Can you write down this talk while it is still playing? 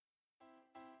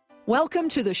Welcome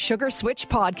to the Sugar Switch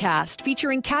podcast,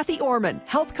 featuring Kathy Orman,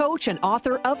 health coach and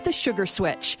author of The Sugar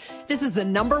Switch. This is the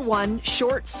 #1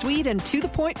 short, sweet, and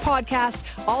to-the-point podcast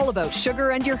all about sugar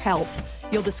and your health.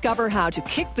 You'll discover how to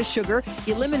kick the sugar,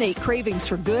 eliminate cravings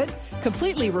for good,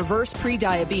 completely reverse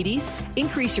pre-diabetes,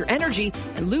 increase your energy,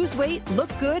 and lose weight,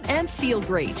 look good, and feel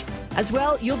great. As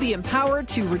well, you'll be empowered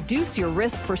to reduce your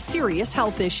risk for serious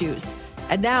health issues.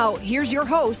 And now, here's your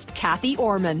host, Kathy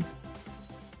Orman.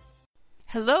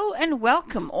 Hello and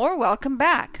welcome or welcome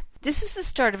back. This is the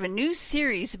start of a new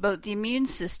series about the immune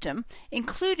system,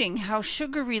 including how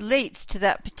sugar relates to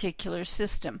that particular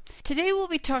system. Today we'll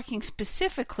be talking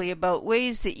specifically about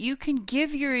ways that you can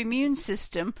give your immune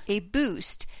system a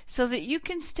boost so that you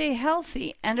can stay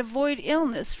healthy and avoid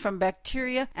illness from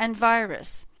bacteria and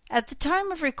virus. At the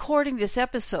time of recording this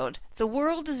episode, the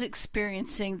world is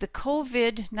experiencing the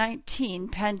COVID-19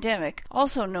 pandemic,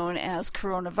 also known as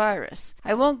coronavirus.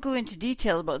 I won't go into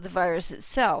detail about the virus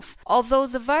itself, although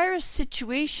the virus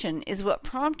situation is what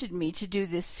prompted me to do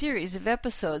this series of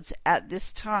episodes at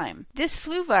this time. This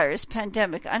flu virus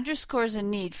pandemic underscores a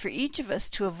need for each of us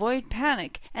to avoid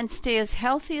panic and stay as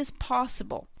healthy as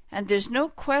possible. And there's no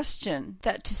question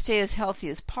that to stay as healthy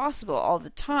as possible all the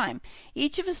time,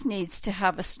 each of us needs to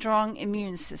have a strong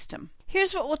immune system.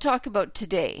 Here's what we'll talk about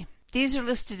today. These are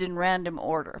listed in random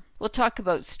order. We'll talk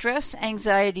about stress,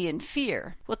 anxiety, and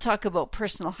fear. We'll talk about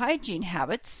personal hygiene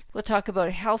habits. We'll talk about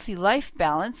a healthy life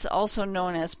balance, also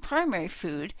known as primary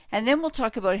food. And then we'll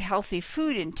talk about healthy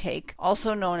food intake,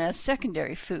 also known as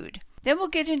secondary food. Then we'll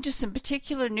get into some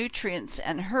particular nutrients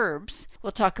and herbs.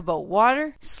 We'll talk about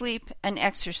water, sleep, and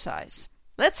exercise.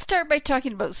 Let's start by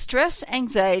talking about stress,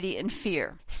 anxiety, and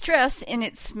fear. Stress, in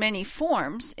its many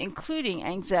forms, including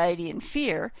anxiety and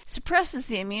fear, suppresses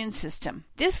the immune system.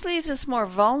 This leaves us more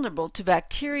vulnerable to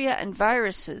bacteria and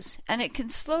viruses, and it can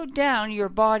slow down your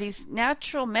body's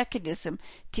natural mechanism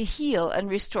to heal and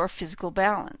restore physical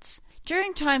balance.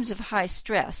 During times of high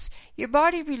stress, your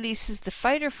body releases the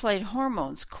fight-or-flight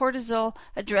hormones cortisol,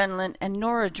 adrenaline, and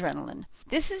noradrenaline.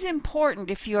 This is important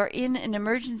if you are in an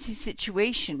emergency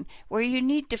situation where you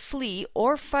need to flee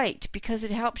or fight because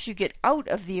it helps you get out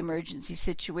of the emergency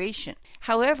situation.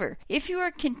 However, if you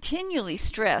are continually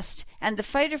stressed and the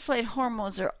fight-or-flight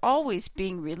hormones are always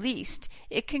being released,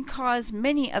 it can cause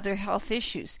many other health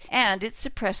issues, and it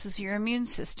suppresses your immune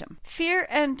system. Fear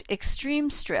and extreme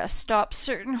stress stop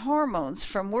certain hormones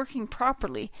from working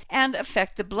properly and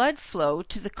affect the blood flow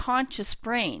to the conscious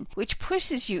brain, which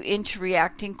pushes you into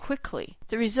reacting quickly.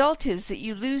 The result is that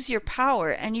you lose your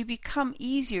power and you become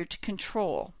easier to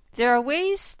control. There are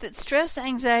ways that stress,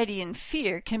 anxiety, and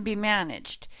fear can be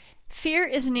managed. Fear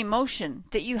is an emotion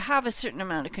that you have a certain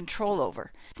amount of control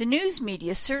over. The news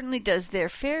media certainly does their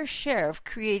fair share of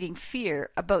creating fear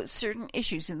about certain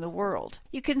issues in the world.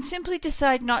 You can simply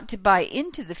decide not to buy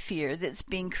into the fear that's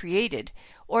being created,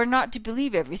 or not to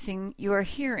believe everything you are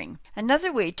hearing.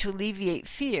 Another way to alleviate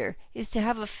fear is to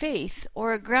have a faith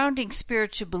or a grounding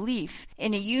spiritual belief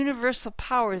in a universal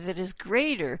power that is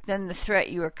greater than the threat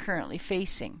you are currently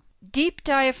facing. Deep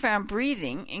diaphragm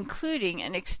breathing, including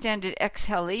an extended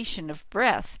exhalation of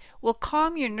breath, will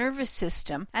calm your nervous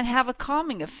system and have a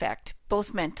calming effect,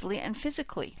 both mentally and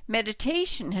physically.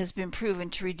 Meditation has been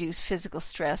proven to reduce physical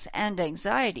stress and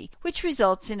anxiety, which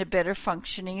results in a better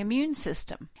functioning immune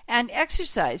system. And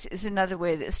exercise is another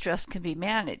way that stress can be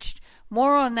managed.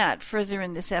 More on that further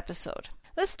in this episode.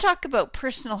 Let's talk about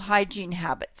personal hygiene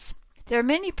habits. There are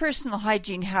many personal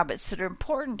hygiene habits that are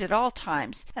important at all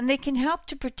times, and they can help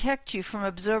to protect you from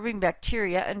absorbing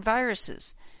bacteria and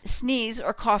viruses. Sneeze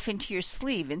or cough into your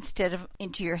sleeve instead of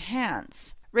into your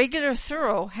hands. Regular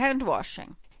thorough hand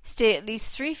washing. Stay at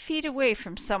least 3 feet away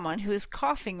from someone who is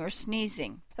coughing or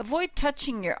sneezing. Avoid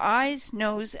touching your eyes,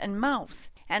 nose, and mouth.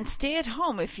 And stay at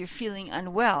home if you're feeling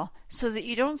unwell so that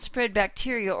you don't spread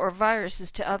bacteria or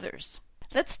viruses to others.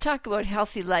 Let's talk about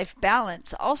healthy life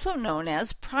balance, also known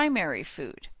as primary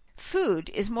food. Food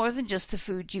is more than just the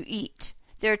food you eat.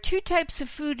 There are 2 types of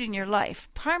food in your life,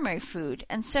 primary food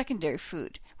and secondary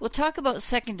food. We'll talk about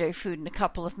secondary food in a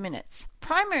couple of minutes.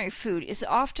 Primary food is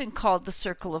often called the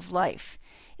circle of life.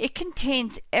 It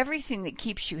contains everything that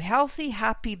keeps you healthy,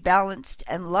 happy, balanced,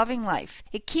 and loving life.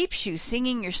 It keeps you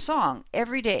singing your song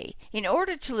every day. In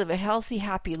order to live a healthy,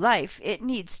 happy life, it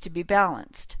needs to be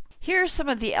balanced. Here are some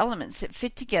of the elements that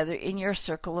fit together in your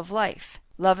circle of life.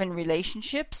 Love and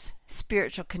relationships,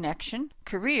 spiritual connection,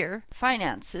 career,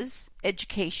 finances,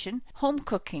 education, home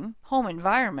cooking, home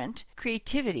environment,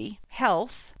 creativity,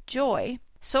 health, joy,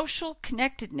 social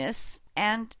connectedness,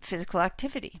 and physical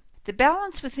activity. The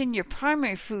balance within your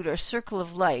primary food or circle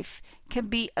of life can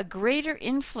be a greater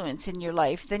influence in your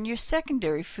life than your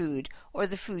secondary food or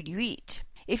the food you eat.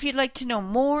 If you'd like to know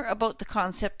more about the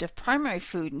concept of primary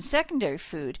food and secondary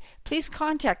food, please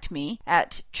contact me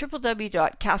at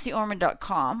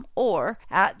www.kathyorman.com or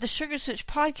at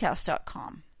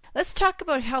thesugarswitchpodcast.com. Let's talk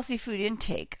about healthy food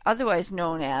intake, otherwise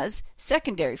known as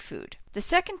secondary food. The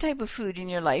second type of food in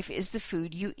your life is the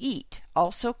food you eat,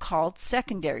 also called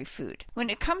secondary food. When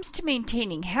it comes to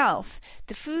maintaining health,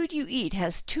 the food you eat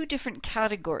has two different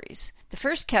categories. The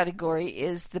first category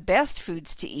is the best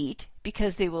foods to eat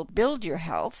because they will build your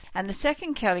health, and the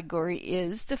second category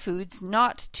is the foods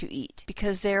not to eat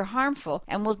because they are harmful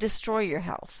and will destroy your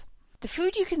health. The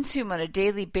food you consume on a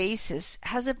daily basis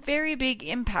has a very big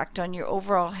impact on your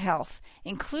overall health,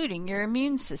 including your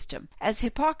immune system. As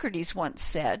Hippocrates once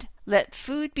said, "Let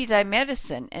food be thy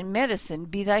medicine, and medicine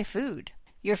be thy food."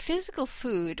 Your physical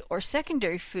food or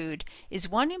secondary food is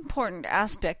one important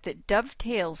aspect that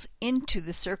dovetails into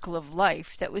the circle of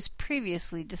life that was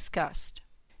previously discussed.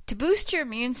 To boost your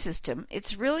immune system,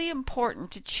 it's really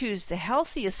important to choose the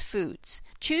healthiest foods.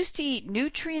 Choose to eat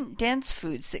nutrient-dense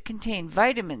foods that contain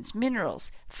vitamins,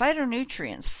 minerals,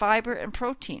 phytonutrients, fiber, and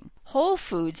protein. Whole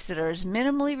foods that are as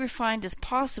minimally refined as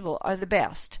possible are the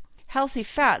best. Healthy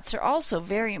fats are also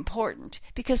very important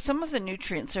because some of the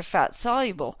nutrients are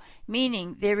fat-soluble,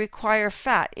 meaning they require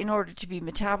fat in order to be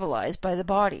metabolized by the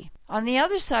body. On the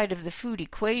other side of the food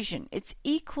equation, it's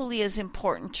equally as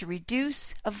important to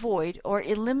reduce, avoid, or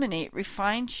eliminate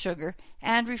refined sugar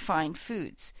and refined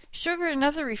foods. Sugar and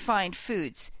other refined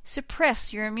foods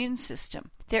suppress your immune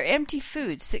system. They're empty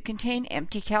foods that contain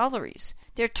empty calories.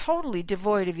 They're totally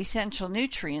devoid of essential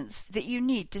nutrients that you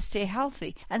need to stay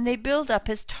healthy, and they build up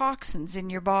as toxins in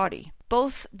your body.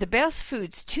 Both the best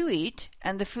foods to eat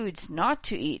and the foods not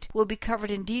to eat will be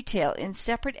covered in detail in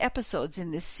separate episodes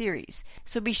in this series,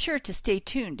 so be sure to stay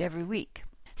tuned every week.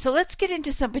 So let's get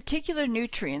into some particular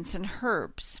nutrients and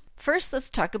herbs. First, let's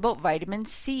talk about vitamin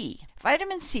C.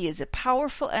 Vitamin C is a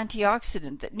powerful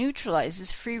antioxidant that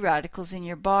neutralizes free radicals in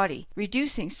your body,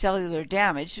 reducing cellular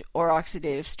damage or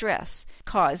oxidative stress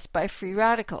caused by free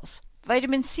radicals.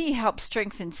 Vitamin C helps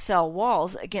strengthen cell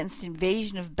walls against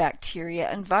invasion of bacteria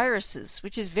and viruses,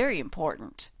 which is very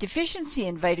important. Deficiency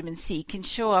in vitamin C can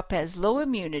show up as low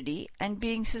immunity and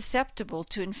being susceptible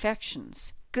to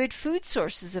infections. Good food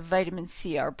sources of vitamin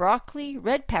C are broccoli,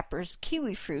 red peppers,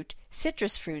 kiwi fruit,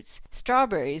 citrus fruits,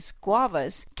 strawberries,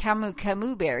 guavas,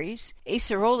 camu berries,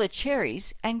 acerola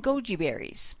cherries, and goji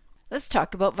berries. Let's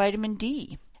talk about vitamin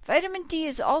D. Vitamin D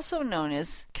is also known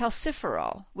as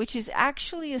calciferol, which is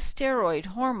actually a steroid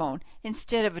hormone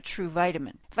instead of a true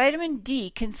vitamin. Vitamin D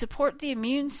can support the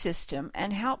immune system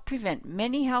and help prevent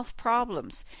many health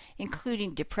problems,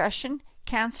 including depression,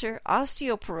 cancer,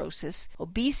 osteoporosis,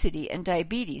 obesity, and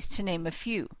diabetes, to name a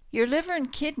few. Your liver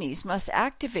and kidneys must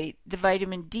activate the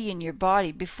vitamin D in your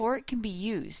body before it can be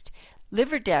used.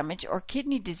 Liver damage or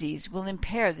kidney disease will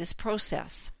impair this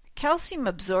process. Calcium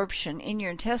absorption in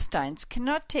your intestines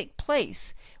cannot take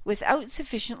place without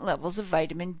sufficient levels of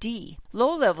vitamin D.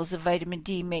 Low levels of vitamin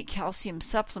D make calcium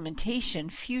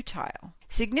supplementation futile.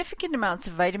 Significant amounts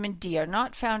of vitamin D are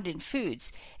not found in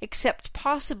foods, except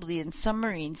possibly in some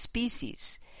marine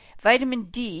species. Vitamin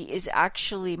D is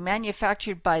actually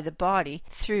manufactured by the body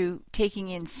through taking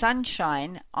in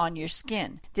sunshine on your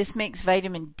skin. This makes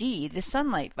vitamin D the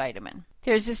sunlight vitamin.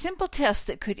 There is a simple test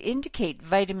that could indicate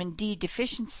vitamin D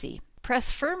deficiency.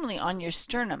 Press firmly on your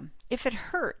sternum. If it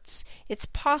hurts, it's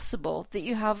possible that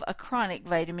you have a chronic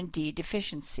vitamin D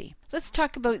deficiency. Let's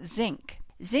talk about zinc.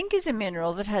 Zinc is a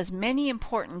mineral that has many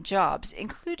important jobs,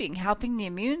 including helping the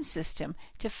immune system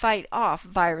to fight off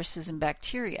viruses and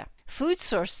bacteria. Food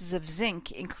sources of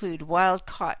zinc include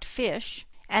wild-caught fish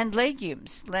and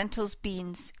legumes, lentils,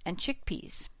 beans, and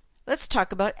chickpeas. Let's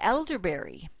talk about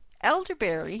elderberry.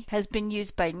 Elderberry has been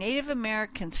used by Native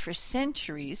Americans for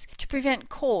centuries to prevent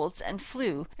colds and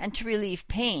flu and to relieve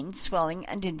pain, swelling,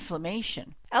 and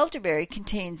inflammation. Elderberry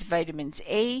contains vitamins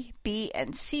A, B,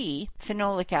 and C,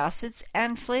 phenolic acids,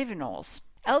 and flavonols.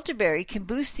 Elderberry can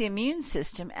boost the immune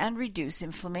system and reduce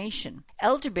inflammation.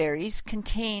 Elderberries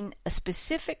contain a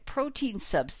specific protein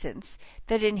substance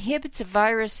that inhibits a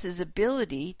virus's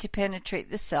ability to penetrate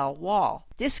the cell wall.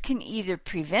 This can either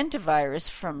prevent a virus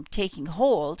from taking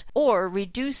hold or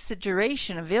reduce the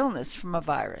duration of illness from a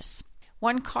virus.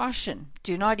 One caution: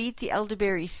 do not eat the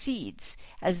elderberry seeds,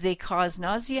 as they cause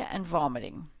nausea and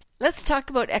vomiting. Let's talk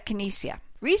about echinacea.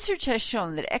 Research has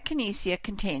shown that echinacea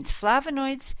contains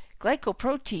flavonoids,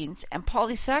 glycoproteins, and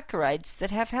polysaccharides that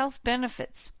have health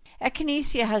benefits.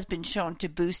 Echinacea has been shown to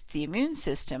boost the immune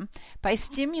system by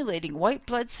stimulating white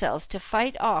blood cells to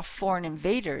fight off foreign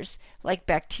invaders like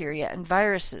bacteria and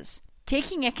viruses.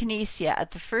 Taking echinacea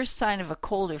at the first sign of a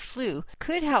cold or flu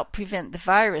could help prevent the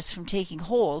virus from taking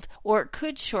hold, or it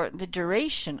could shorten the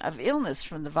duration of illness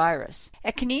from the virus.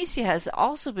 Echinacea has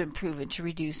also been proven to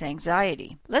reduce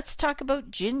anxiety. Let's talk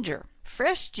about ginger.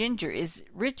 Fresh ginger is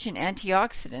rich in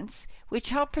antioxidants, which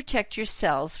help protect your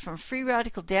cells from free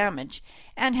radical damage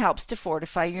and helps to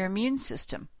fortify your immune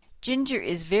system. Ginger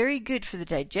is very good for the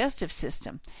digestive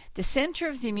system. The center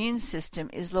of the immune system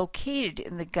is located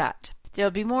in the gut. There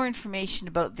will be more information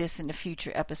about this in a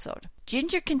future episode.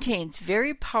 Ginger contains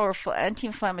very powerful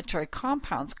anti-inflammatory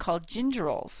compounds called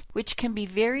gingerols, which can be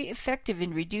very effective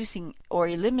in reducing or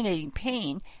eliminating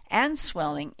pain and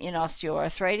swelling in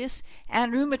osteoarthritis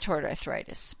and rheumatoid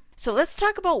arthritis. So let's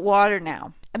talk about water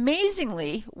now.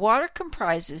 Amazingly, water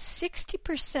comprises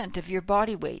 60% of your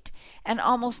body weight, and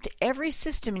almost every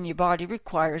system in your body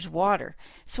requires water.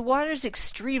 So water is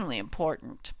extremely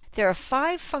important. There are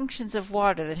 5 functions of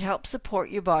water that help support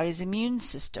your body's immune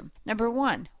system. Number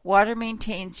 1, water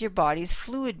maintains your body's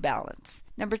fluid balance.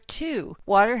 Number 2,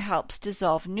 water helps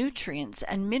dissolve nutrients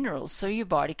and minerals so your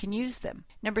body can use them.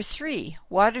 Number 3,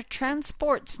 water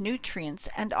transports nutrients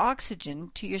and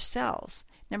oxygen to your cells.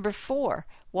 Number 4,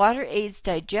 water aids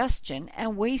digestion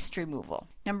and waste removal.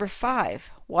 Number 5,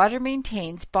 water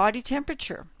maintains body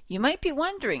temperature. You might be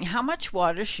wondering, how much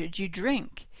water should you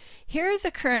drink? Here are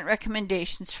the current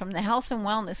recommendations from the health and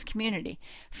wellness community.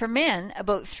 For men,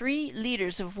 about 3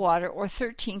 liters of water or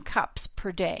 13 cups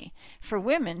per day. For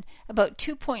women, about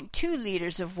 2.2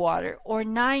 liters of water or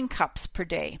 9 cups per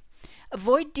day.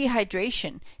 Avoid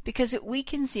dehydration because it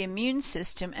weakens the immune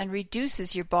system and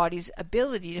reduces your body's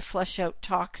ability to flush out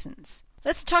toxins.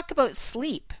 Let's talk about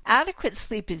sleep. Adequate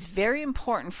sleep is very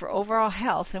important for overall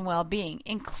health and well-being,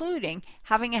 including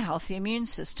having a healthy immune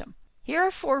system. Here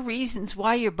are 4 reasons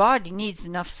why your body needs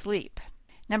enough sleep.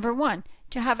 Number 1,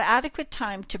 to have adequate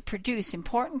time to produce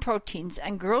important proteins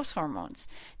and growth hormones.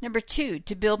 Number 2,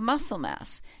 to build muscle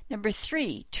mass. Number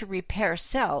 3, to repair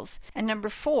cells. And number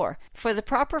 4, for the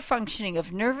proper functioning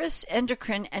of nervous,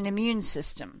 endocrine, and immune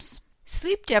systems.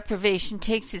 Sleep deprivation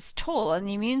takes its toll on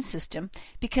the immune system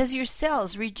because your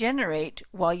cells regenerate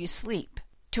while you sleep.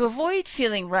 To avoid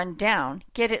feeling run down,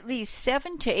 get at least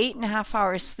 7 to 8.5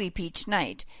 hours sleep each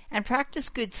night and practice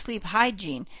good sleep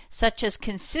hygiene, such as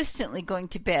consistently going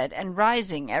to bed and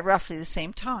rising at roughly the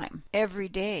same time every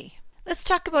day. Let's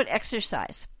talk about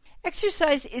exercise.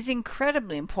 Exercise is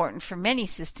incredibly important for many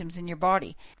systems in your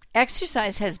body.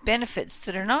 Exercise has benefits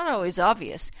that are not always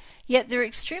obvious, yet they're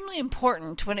extremely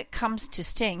important when it comes to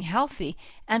staying healthy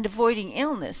and avoiding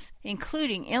illness,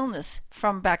 including illness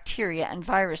from bacteria and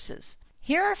viruses.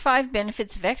 Here are 5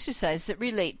 benefits of exercise that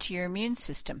relate to your immune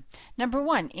system. Number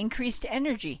 1, increased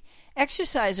energy.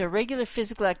 Exercise or regular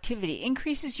physical activity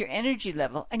increases your energy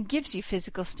level and gives you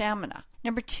physical stamina.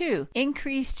 Number 2,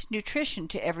 increased nutrition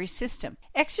to every system.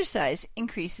 Exercise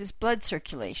increases blood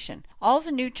circulation. All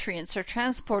the nutrients are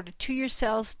transported to your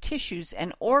cells, tissues,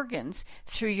 and organs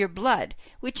through your blood,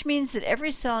 which means that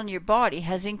every cell in your body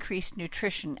has increased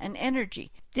nutrition and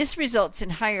energy. This results in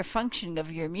higher functioning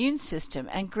of your immune system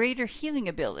and greater healing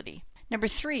ability. Number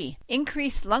 3,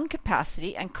 increased lung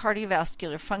capacity and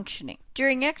cardiovascular functioning.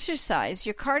 During exercise,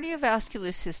 your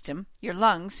cardiovascular system, your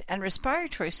lungs, and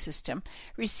respiratory system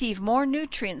receive more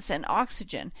nutrients and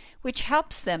oxygen, which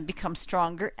helps them become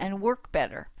stronger and work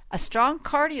better. A strong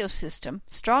cardio system,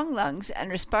 strong lungs, and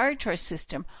respiratory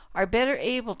system are better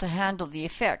able to handle the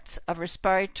effects of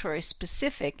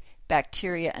respiratory-specific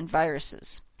bacteria and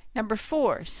viruses. Number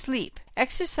 4, sleep.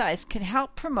 Exercise can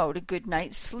help promote a good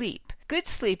night's sleep. Good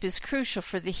sleep is crucial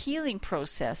for the healing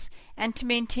process and to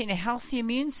maintain a healthy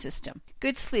immune system.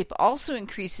 Good sleep also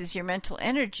increases your mental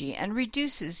energy and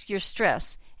reduces your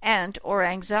stress and or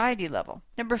anxiety level.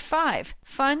 Number 5,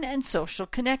 fun and social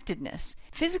connectedness.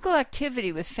 Physical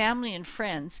activity with family and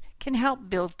friends can help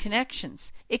build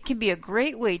connections. It can be a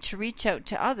great way to reach out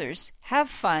to others, have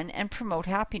fun, and promote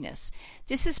happiness.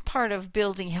 This is part of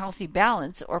building healthy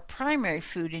balance or primary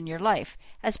food in your life,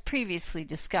 as previously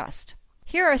discussed.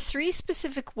 Here are 3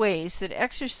 specific ways that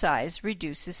exercise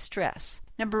reduces stress.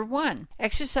 Number 1,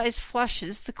 exercise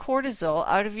flushes the cortisol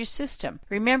out of your system.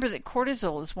 Remember that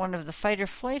cortisol is one of the fight or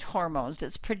flight hormones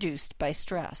that's produced by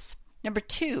stress. Number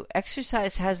 2,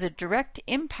 exercise has a direct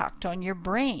impact on your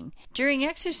brain. During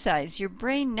exercise, your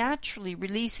brain naturally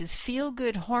releases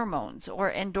feel-good hormones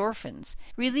or endorphins,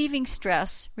 relieving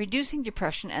stress, reducing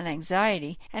depression and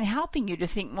anxiety, and helping you to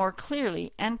think more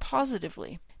clearly and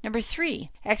positively. Number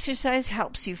 3, exercise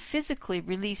helps you physically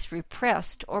release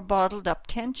repressed or bottled up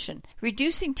tension.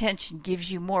 Reducing tension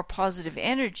gives you more positive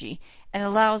energy and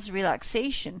allows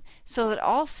relaxation so that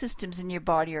all systems in your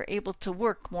body are able to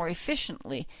work more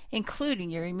efficiently,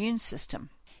 including your immune system.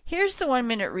 Here's the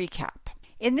 1-minute recap.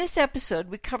 In this episode,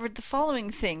 we covered the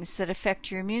following things that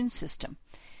affect your immune system: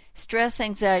 stress,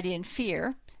 anxiety, and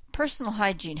fear, personal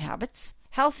hygiene habits,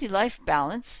 healthy life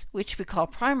balance, which we call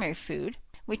primary food.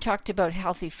 We talked about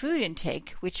healthy food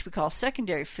intake, which we call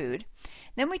secondary food.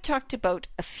 Then we talked about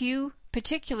a few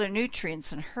particular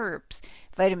nutrients and herbs: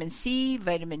 vitamin C,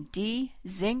 vitamin D,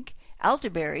 zinc,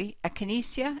 elderberry,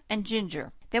 echinacea, and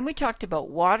ginger. Then we talked about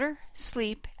water,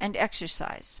 sleep, and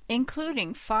exercise,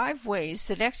 including 5 ways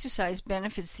that exercise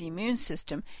benefits the immune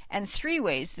system and 3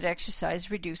 ways that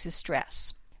exercise reduces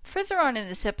stress. Further on in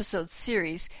this episode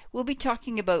series, we'll be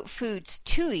talking about foods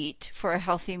to eat for a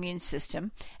healthy immune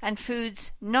system and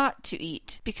foods not to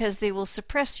eat because they will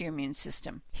suppress your immune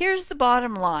system. Here's the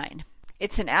bottom line.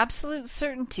 It's an absolute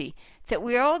certainty that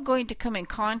we are all going to come in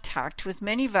contact with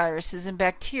many viruses and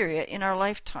bacteria in our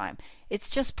lifetime.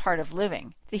 It's just part of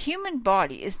living. The human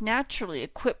body is naturally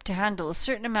equipped to handle a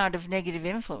certain amount of negative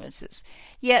influences,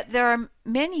 yet there are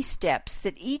many steps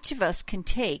that each of us can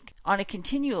take on a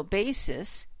continual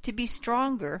basis to be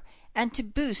stronger and to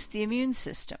boost the immune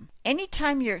system.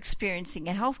 Anytime you're experiencing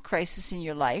a health crisis in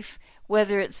your life,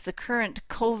 whether it's the current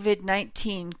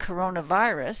COVID-19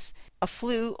 coronavirus, a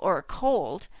flu, or a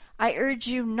cold, I urge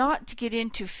you not to get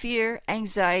into fear,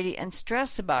 anxiety, and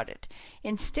stress about it.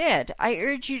 Instead, I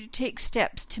urge you to take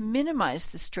steps to minimize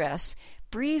the stress,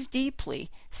 breathe deeply,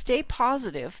 stay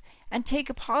positive, and take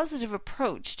a positive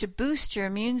approach to boost your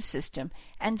immune system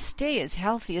and stay as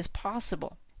healthy as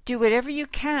possible. Do whatever you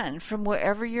can from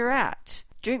wherever you're at.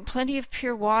 Drink plenty of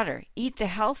pure water. Eat the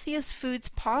healthiest foods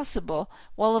possible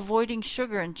while avoiding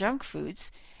sugar and junk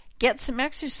foods. Get some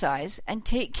exercise and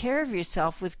take care of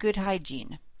yourself with good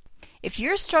hygiene. If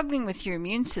you're struggling with your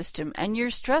immune system and your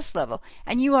stress level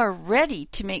and you are ready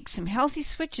to make some healthy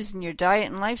switches in your diet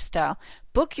and lifestyle,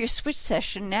 book your switch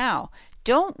session now.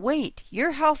 Don't wait.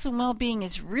 Your health and well-being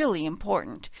is really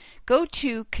important. Go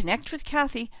to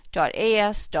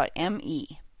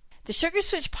connectwithkathy.as.me. The Sugar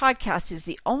Switch podcast is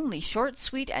the only short,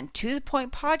 sweet, and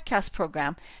to-the-point podcast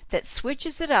program that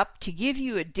switches it up to give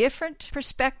you a different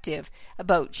perspective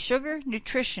about sugar,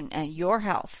 nutrition, and your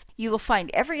health. You will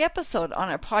find every episode on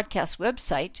our podcast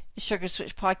website,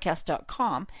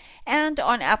 thesugarswitchpodcast.com, and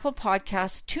on Apple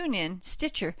Podcasts, TuneIn,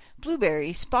 Stitcher,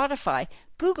 Blueberry, Spotify,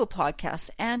 Google Podcasts,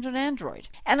 and on Android.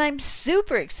 And I'm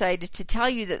super excited to tell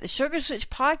you that the Sugar Switch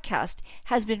podcast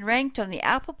has been ranked on the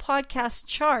Apple Podcast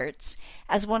charts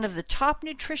as one of the top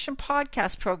nutrition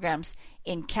podcast programs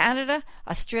in Canada,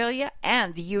 Australia,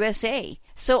 and the USA.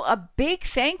 So a big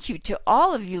thank you to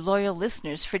all of you loyal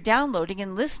listeners for downloading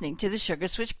and listening to the Sugar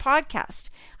Switch podcast.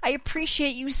 I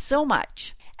appreciate you so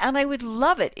much. And I would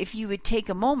love it if you would take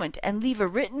a moment and leave a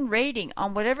written rating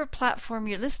on whatever platform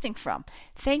you're listening from.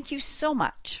 Thank you so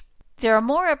much. There are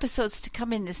more episodes to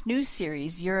come in this new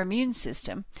series, Your Immune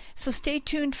System, so stay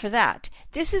tuned for that.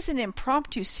 This is an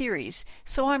impromptu series,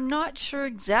 so I'm not sure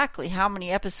exactly how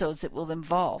many episodes it will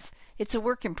involve. It's a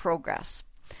work in progress.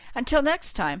 Until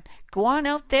next time, go on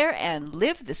out there and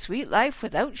live the sweet life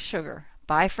without sugar.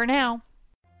 Bye for now.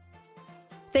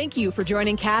 Thank you for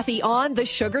joining Kathy on the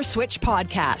Sugar Switch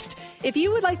podcast. If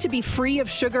you would like to be free of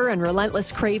sugar and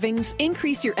relentless cravings,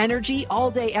 increase your energy all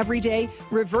day, every day,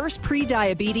 reverse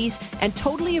pre-diabetes, and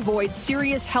totally avoid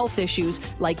serious health issues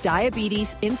like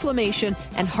diabetes, inflammation,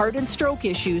 and heart and stroke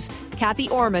issues, Kathy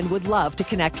Orman would love to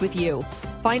connect with you.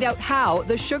 Find out how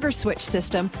the Sugar Switch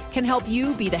system can help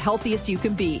you be the healthiest you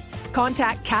can be.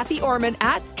 Contact Kathy Orman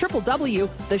at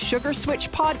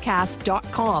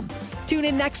www.thesugarswitchpodcast.com. Tune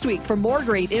in next week for more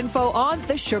great info on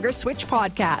the Sugar Switch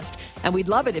podcast. And we'd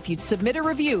love it if you'd submit a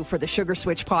review for the Sugar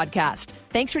Switch podcast.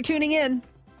 Thanks for tuning in.